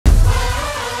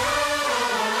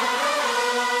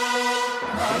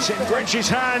It's in French's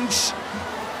hands.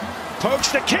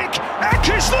 Pokes the kick.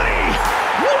 Eckersley!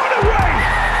 What a way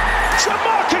to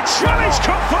mark a Challenge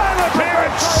Cup Final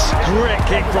appearance! Great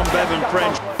kick from Bevan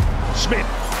French. Smith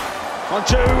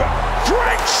onto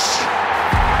French!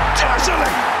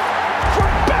 Dazzling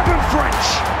from Bevan French!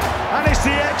 And it's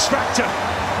the X factor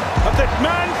of the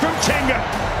man from Tinga.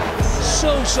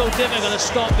 So difficult to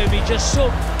stop him, he's just so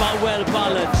well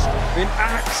balanced. Been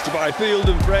axed by Field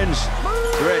and French.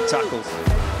 Great tackles.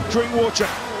 Drinkwater.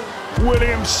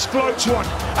 Williams floats one.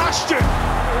 Ashton,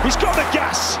 he's got the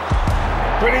gas,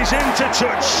 but he's into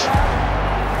touch.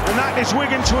 And that is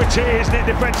Wigan to a T, isn't it,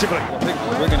 defensively? I think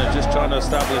Wigan are just trying to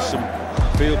establish some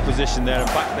field position there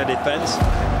and back their defence.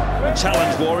 And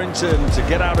challenge Warrington to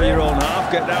get out of your own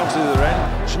half, get down to the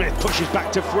end. Smith pushes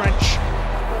back to French.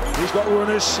 He's got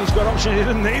runners, he's got options, he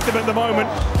doesn't need them at the moment.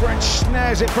 French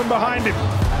snares it from behind him.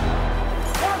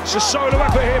 It's a solo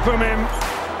effort here from him.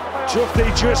 Tufty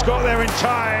just got there in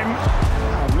time.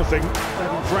 Oh, nothing.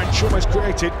 Bevan French almost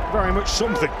created very much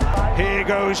something. Here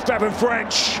goes Bevan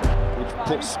French. Which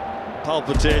puts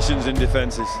palpitations in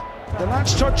defences. The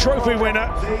Lance Todd Trophy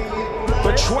winner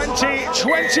for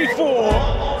 2024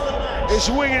 is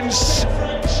Wigan's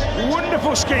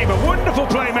wonderful schemer, wonderful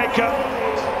playmaker,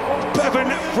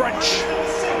 Bevan French.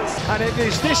 And it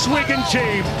is this Wigan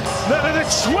team that are the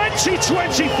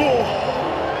 2024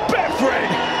 Betfred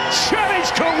Challenge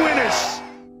Cup winners.